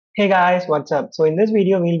Hey guys, what's up? So in this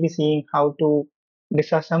video, we'll be seeing how to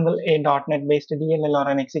disassemble a .NET based DLL or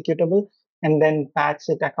an executable and then patch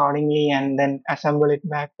it accordingly and then assemble it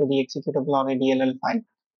back to the executable or a DLL file.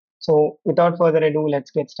 So without further ado,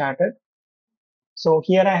 let's get started. So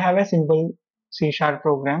here I have a simple C#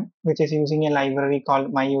 program which is using a library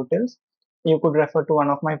called myutils. You could refer to one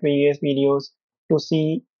of my previous videos to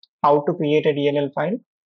see how to create a DLL file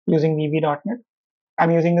using VB.NET. I'm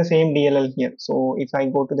using the same DLL here. So if I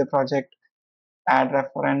go to the project, add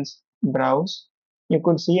reference, browse, you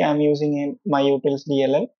could see I'm using a myutils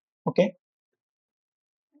DLL. Okay,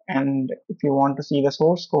 and if you want to see the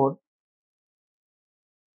source code,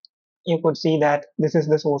 you could see that this is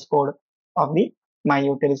the source code of the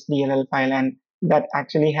myutils DLL file, and that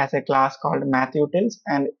actually has a class called mathutils,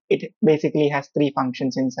 and it basically has three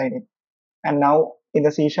functions inside it. And now in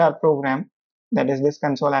the C# program, that is this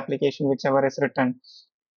console application, whichever is written,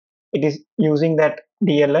 it is using that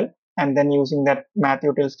DLL and then using that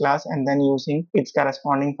mathutils class and then using its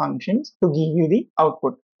corresponding functions to give you the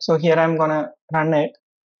output. So here I'm gonna run it.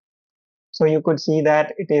 So you could see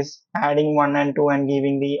that it is adding 1 and 2 and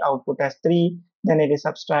giving the output as 3. Then it is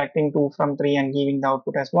subtracting 2 from 3 and giving the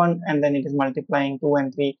output as 1. And then it is multiplying 2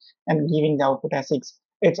 and 3 and giving the output as 6.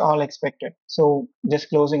 It's all expected. So just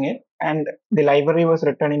closing it. And the library was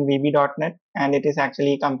written in VB.NET and it is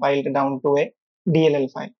actually compiled down to a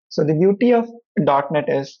DLL file. So the beauty of .NET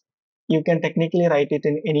is you can technically write it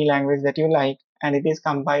in any language that you like, and it is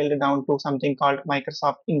compiled down to something called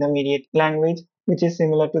Microsoft Intermediate Language, which is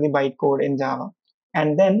similar to the bytecode in Java.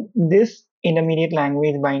 And then this intermediate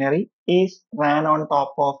language binary is ran on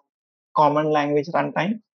top of Common Language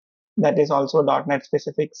Runtime, that is also .NET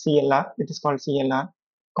specific CLR. It is called CLR,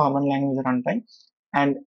 Common Language Runtime.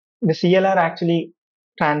 And the CLR actually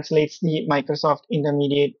translates the Microsoft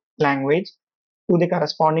Intermediate Language to the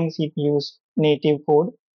corresponding CPU's native code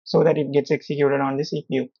so that it gets executed on the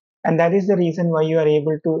CPU. And that is the reason why you are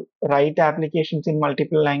able to write applications in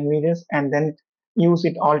multiple languages and then use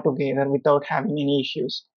it all together without having any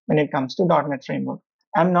issues when it comes to .NET Framework.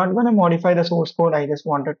 I'm not going to modify the source code. I just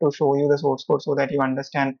wanted to show you the source code so that you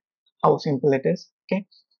understand how simple it is. Okay.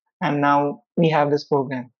 And now we have this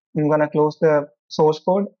program. I'm going to close the source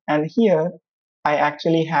code, and here I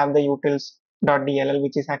actually have the utils.dll,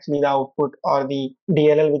 which is actually the output or the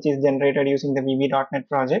DLL which is generated using the VB.NET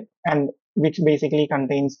project, and which basically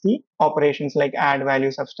contains the operations like add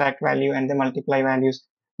value, subtract value, and the multiply values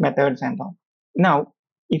methods and all. Now,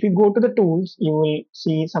 if you go to the tools, you will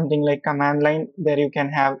see something like command line. There you can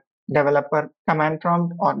have developer command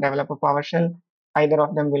prompt or developer PowerShell. Either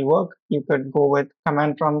of them will work. You could go with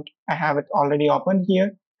command prompt. I have it already open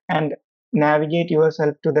here, and navigate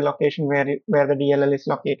yourself to the location where the DLL is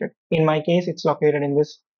located. In my case, it's located in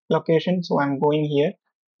this location, so I'm going here,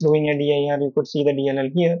 doing a dir. You could see the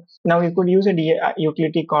DLL here. Now you could use a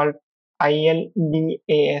utility called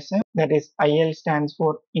ILDASM. That is, IL stands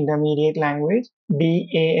for intermediate language,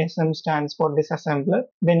 DASM stands for disassembler.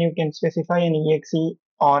 Then you can specify an EXE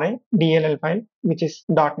or a DLL file which is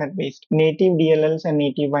 .NET based. Native DLLs and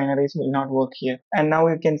native binaries will not work here. And now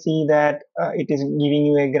you can see that it is giving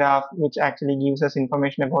you a graph which actually gives us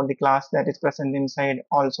information about the class that is present inside,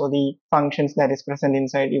 also the functions that is present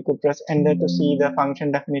inside. You could press enter to see the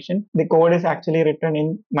function definition. The code is actually written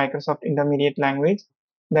in Microsoft Intermediate Language.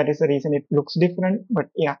 That is the reason it looks different, but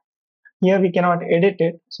yeah. Here we cannot edit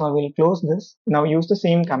it, so I will close this. Now use the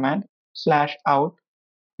same command /out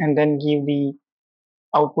and then give the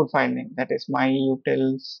output file name, that is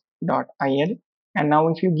myutils.il. And now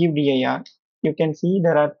if you give dir, you can see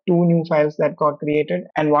there are two new files that got created,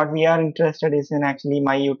 and what we are interested is in actually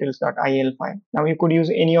myutils.il file. Now you could use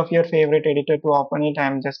any of your favorite editor to open it.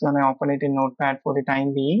 I'm just going to open it in Notepad for the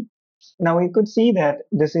time being. Now you could see that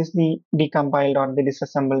this is the decompiled or the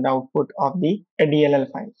disassembled output of the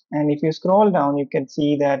DLL file. And if you scroll down, you can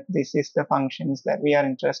see that this is the functions that we are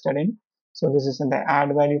interested in. So this is in the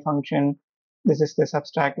add value function. This is the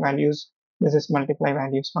subtract values. This is multiply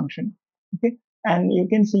values function. Okay. And you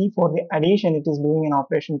can see for the addition, it is doing an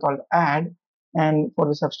operation called add. And for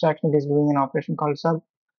the subtraction, it is doing an operation called sub,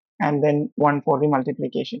 and then one for the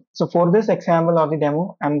multiplication. So for this example or the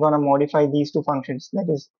demo, I'm going to modify these two functions, that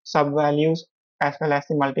is sub values as well as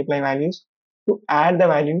the multiply values, to add the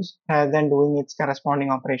values rather than doing its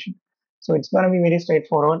corresponding operation. So it's going to be very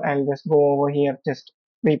straightforward. I'll just go over here, just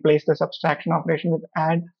replace the subtraction operation with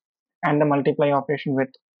add and the multiply operation with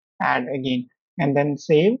add again, and then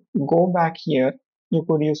save. Go back here. You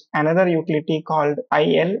could use another utility called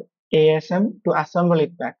ILASM to assemble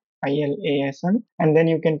it back. ILASM, and then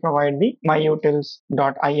you can provide the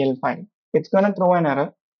myutils.il file. It's going to throw an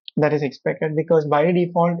error. That is expected because by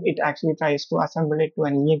default it actually tries to assemble it to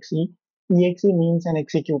an exe. Exe means an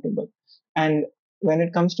executable, and when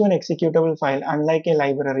it comes to an executable file, unlike a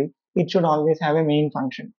library, it should always have a main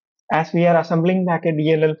function. As we are assembling back a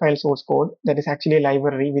DLL file source code, that is actually a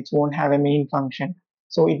library which won't have a main function,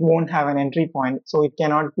 so it won't have an entry point, so it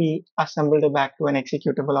cannot be assembled back to an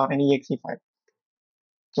executable or an exe file.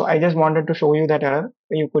 So I just wanted to show you that error.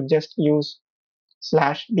 You could just use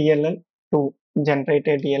 /DLL to generate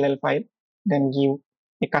a DLL file, then give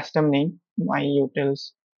a custom name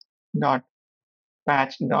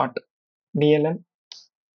myutils.patch.dll.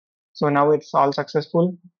 So now it's all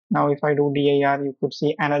successful. Now if I do dir, you could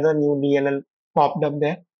see another new DLL popped up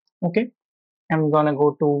there. Okay, I'm gonna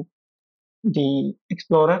go to the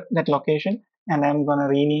Explorer, that location, and I'm gonna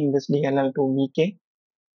rename this DLL to VK.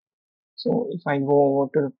 So if I go over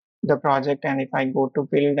to the project and if I go to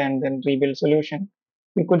build and then rebuild solution,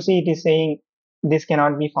 you could see it is saying this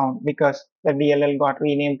cannot be found because the DLL got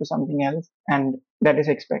renamed to something else, and that is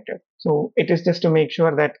expected. So it is just to make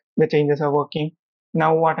sure that the changes are working.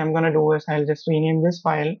 Now what I'm going to do is I'll just rename this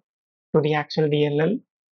file to the actual DLL.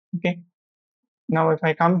 Okay. Now if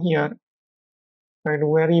I come here, if I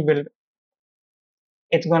do a rebuild,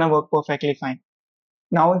 it's going to work perfectly fine.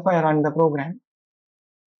 Now if I run the program,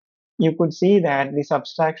 you could see that the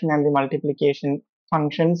subtraction and the multiplication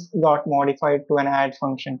functions got modified to an add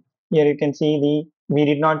function. Here you can see we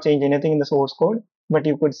did not change anything in the source code, but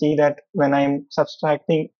you could see that when I'm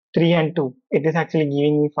subtracting 3 and 2, it is actually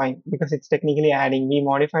giving me 5 because it's technically adding. We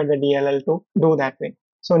modified the DLL to do that way.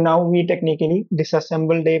 So now we technically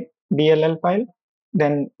disassembled a DLL file,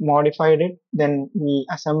 then modified it, then we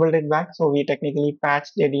assembled it back. So we technically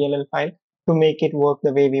patched a DLL file to make it work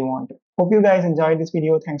the way we want. Hope you guys enjoyed this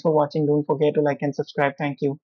video. Thanks for watching. Don't forget to like and subscribe. Thank you.